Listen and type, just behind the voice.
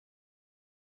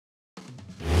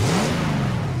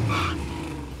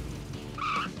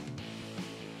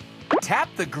Tap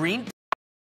the green.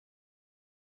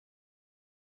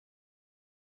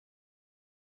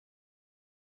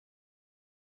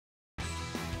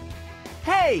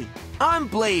 Hey, I'm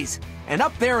Blaze, and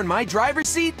up there in my driver's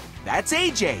seat, that's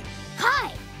AJ.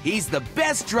 Hi! He's the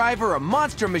best driver a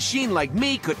monster machine like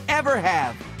me could ever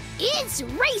have. It's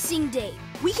racing day!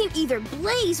 We can either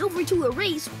blaze over to a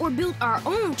race or build our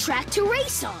own track to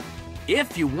race on.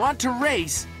 If you want to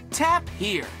race, tap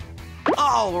here.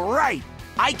 All right,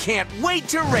 I can't wait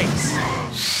to race.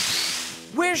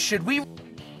 Where should we?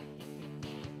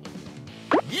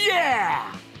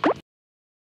 Yeah!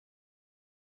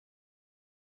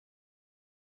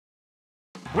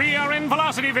 We are in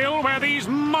Velocityville, where these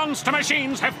monster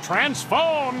machines have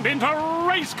transformed into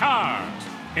race cars.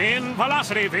 In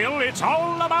Velocityville, it's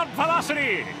all about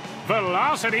velocity.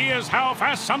 Velocity is how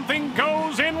fast something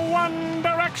goes in one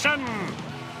direction.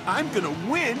 I'm gonna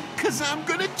win, 'cause I'm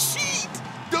gonna cheat!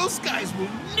 Those guys will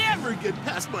never get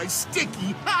past my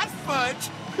sticky hot fudge!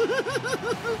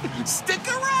 Stick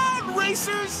around,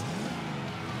 racers!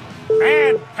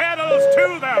 And pedals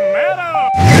to the metal!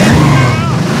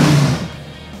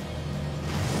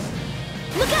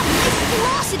 Look out, nice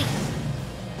velocity!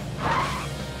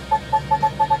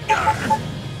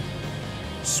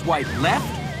 Swipe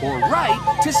left or right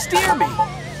to steer me.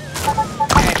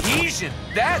 Adhesion,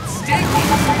 that's sticky.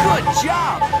 Good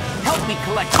job. Help me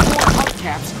collect 4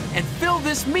 hubcaps and fill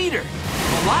this meter.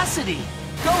 Velocity,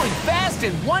 going fast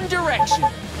in one direction.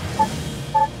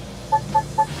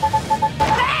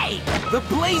 Hey! The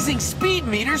blazing speed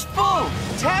meter's full.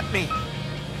 Tap me.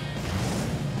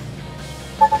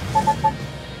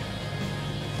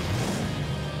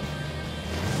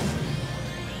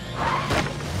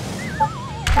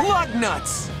 Lug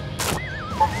nuts!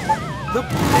 The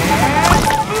blaze!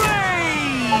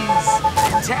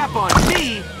 Tap on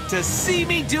me to see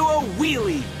me do a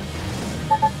wheelie.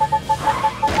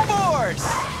 Force!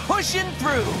 Pushing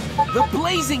through. The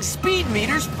blazing speed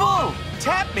meter's full.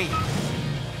 Tap me.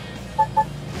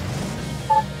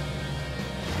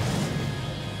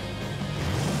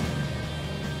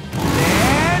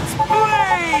 Let's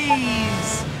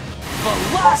blaze!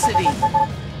 Velocity!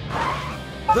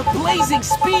 The blazing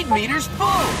speed meter's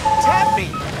full! Tap me!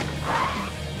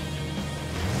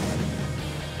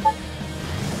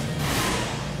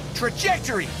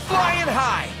 Trajectory, flying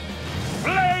high!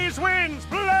 Blaze wins!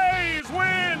 Blaze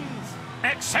wins!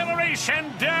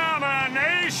 Acceleration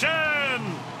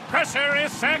domination! Presser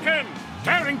is second.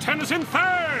 Darrington is in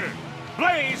third.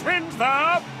 Blaze wins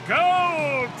the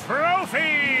gold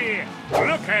trophy!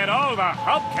 Look at all the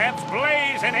hubcaps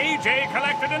Blaze and AJ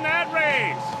collected in that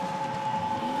race!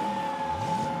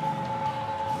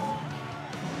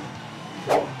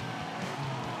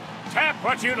 Tap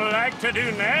what you'd like to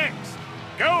do next.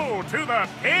 Go to the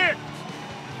pit.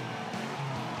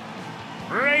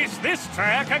 Race this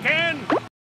track again.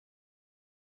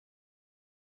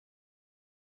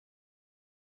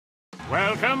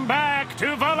 Welcome back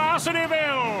to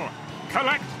Velocityville.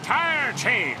 Collect tire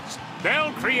chains.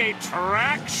 They'll create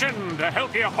traction to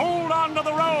help you hold on to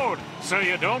the road so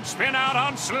you don't spin out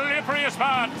on slippery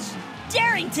spots.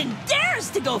 Darrington dares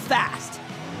to go fast!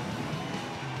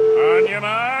 On your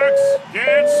marks,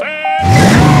 get set,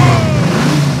 go!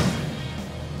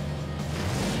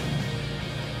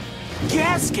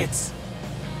 Gaskets!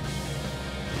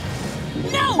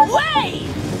 No way!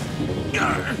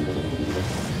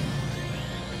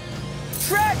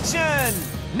 Traction!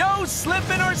 No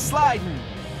slipping or sliding!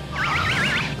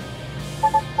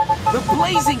 The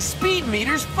blazing speed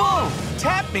meter's full!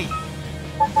 Tap me!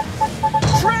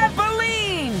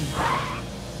 Trampoline!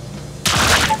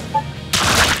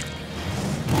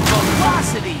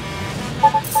 Velocity!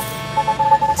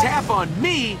 Tap on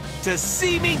me to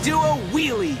see me do a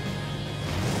wheelie!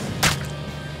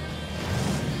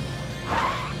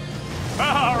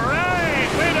 All right,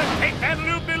 way to take that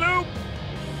loop-de-loop!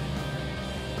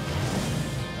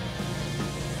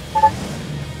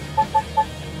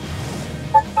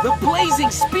 The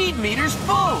blazing speed meter's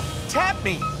full! Tap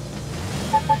me!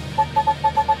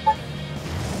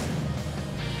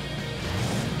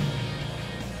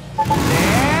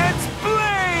 Let's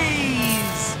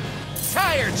blaze!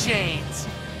 Tire chains!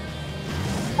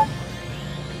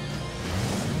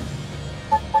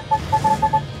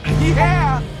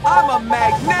 Yeah! I'm a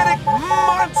magnetic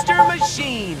monster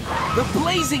machine! The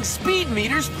blazing speed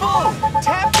meter's full!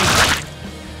 Tap me!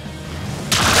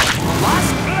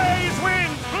 Blaze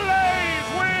wins! Blaze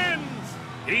wins!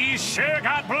 He's sure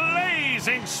got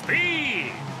blazing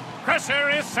speed! Presser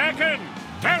is second.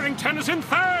 Darrington is in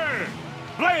third.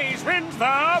 Blaze wins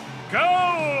the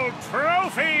gold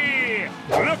trophy!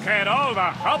 Look at all the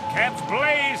hubcaps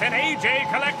Blaze and AJ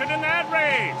collected in that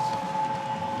race!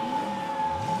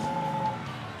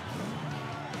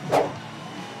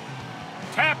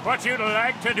 Tap what you'd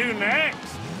like to do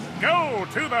next. Go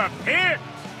to the pit.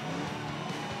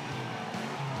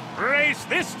 Race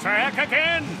this track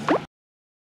again.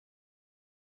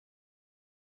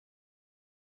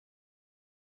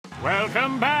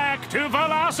 Welcome back to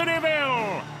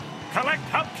Velocityville. Collect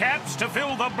hubcaps to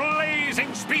fill the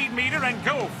blazing speed meter and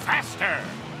go faster.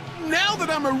 Now that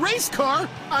I'm a race car,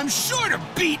 I'm sure to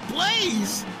beat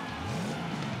Blaze.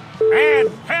 And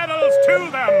pedals to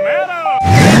the metal.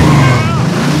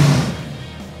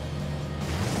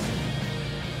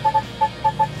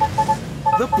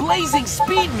 The blazing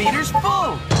speed meter's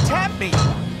full. Tap me.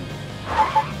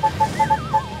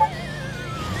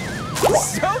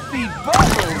 Soapy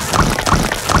bubbles.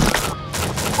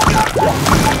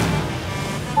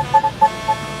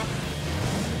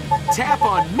 Tap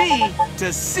on me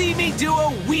to see me do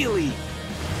a wheelie.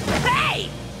 Hey!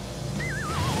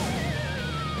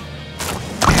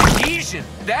 Adhesion,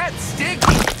 that's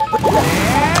sticky.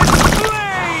 And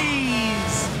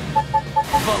blaze!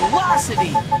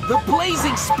 Velocity, the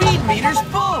blazing speed meter's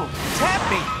full. Tap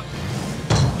me.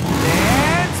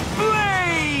 And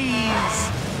blaze!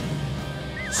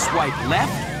 Swipe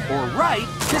left or right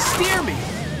to steer me.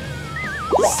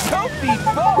 Soapy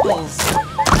bubbles!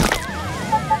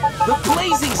 The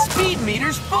blazing speed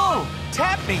meter's full.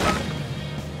 Tap me.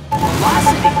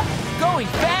 Velocity, going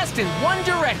fast in one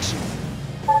direction.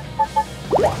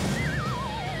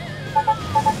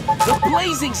 The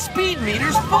blazing speed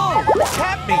meter's full.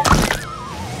 Tap me.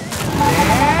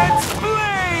 And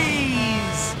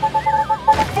blaze!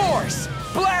 Force,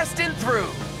 blasting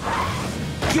through.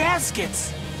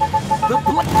 Gaskets. The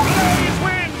Blaze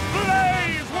wins!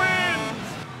 Blaze wins!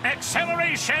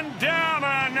 Acceleration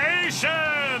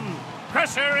domination!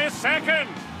 Presser is second.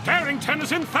 Darrington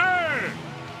is in third.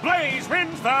 Blaze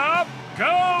wins the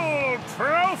gold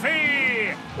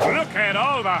trophy! Look at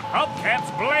all the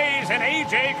hubcaps Blaze and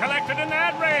AJ collected in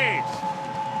that race!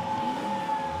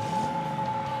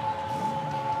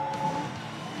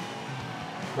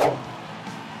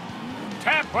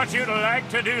 Tap what you'd like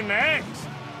to do next.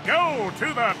 Go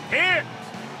to the pit.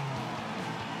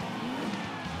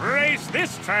 Race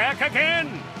this track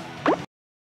again.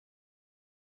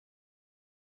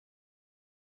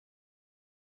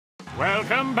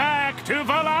 Welcome back to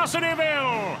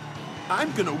Velocityville!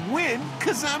 I'm gonna win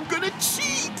because I'm gonna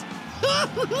cheat.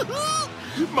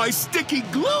 My sticky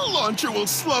glue launcher will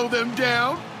slow them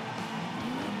down.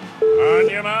 On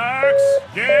your marks,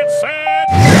 get set,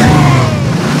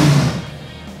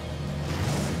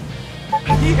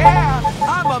 Yeah,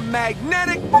 I'm a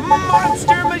magnetic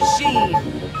monster machine.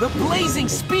 The blazing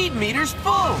speed meter's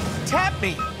full. Tap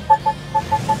me.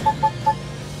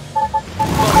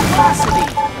 Velocity.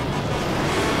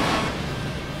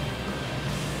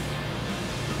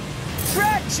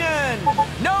 Traction.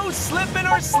 No slipping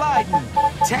or sliding.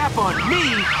 Tap on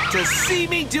me to see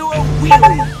me do a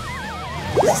wheelie.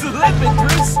 Slipping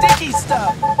through sticky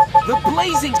stuff. The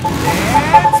blazing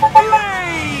and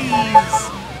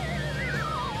blaze.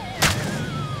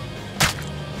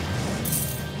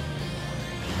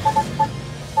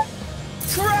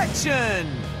 Traction!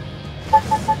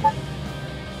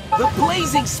 The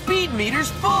blazing speed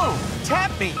meter's full.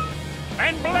 Tap me.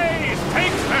 and Blaze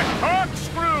takes the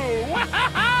corkscrew!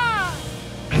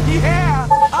 Yeah,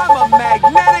 I'm a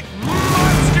magnetic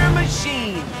monster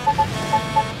machine.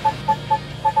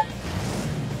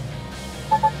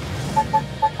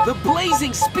 The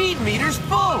blazing speed meter's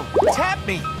full. Tap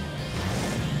me.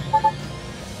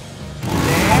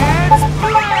 Let's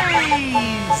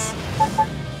blaze!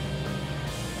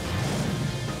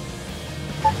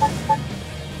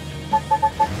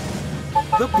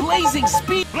 The blazing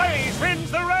speed... Blaze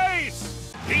wins the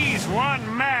race! He's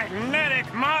one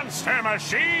magnetic monster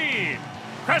machine!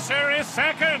 Presser is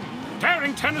second!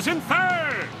 Darrington is in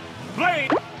third! Blaze...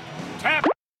 Tap...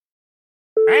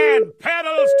 And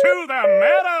pedals to the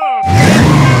metal!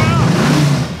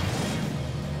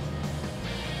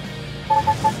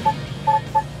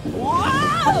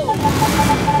 Whoa!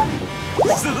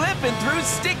 Slipping through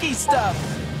sticky stuff.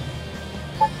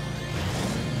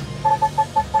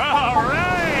 All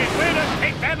right! Way to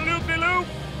take that loop-de-loop!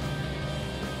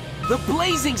 The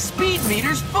blazing speed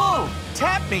meter's full.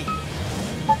 Tap me.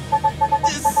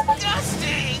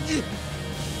 Disgusting!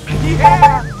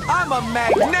 Yeah, I'm a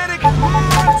magnetic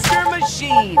monster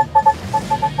machine.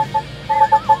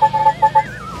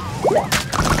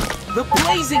 The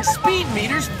blazing speed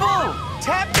meter's full.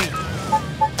 Tap me.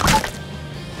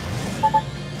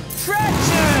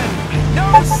 Traction!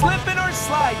 No slipping or more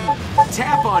sliding.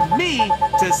 Tap on me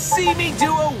to see me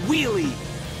do a wheelie.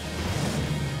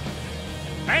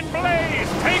 And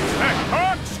Blaze takes the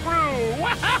corkscrew!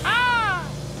 Wahaha!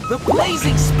 The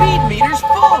blazing speed meter's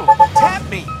full. Tap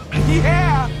me.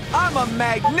 Yeah, I'm a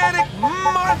magnetic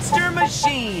monster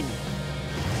machine.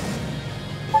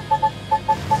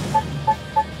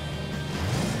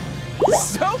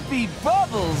 Soapy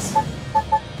bubbles.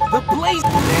 The blaze.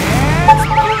 Let's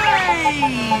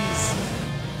blaze!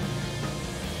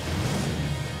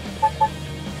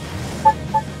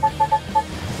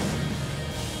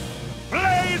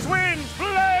 Blaze wins!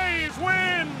 Blaze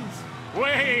wins!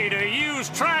 Way to use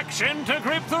traction to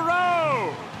grip the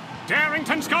road!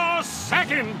 Darrington scores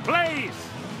second place!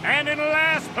 And in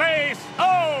last place,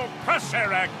 oh,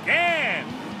 Crusher again!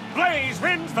 Blaze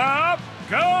wins the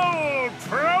gold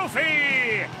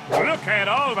trophy! Look at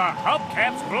all the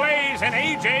hubcaps Blaze and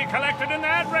AJ collected in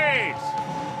that race!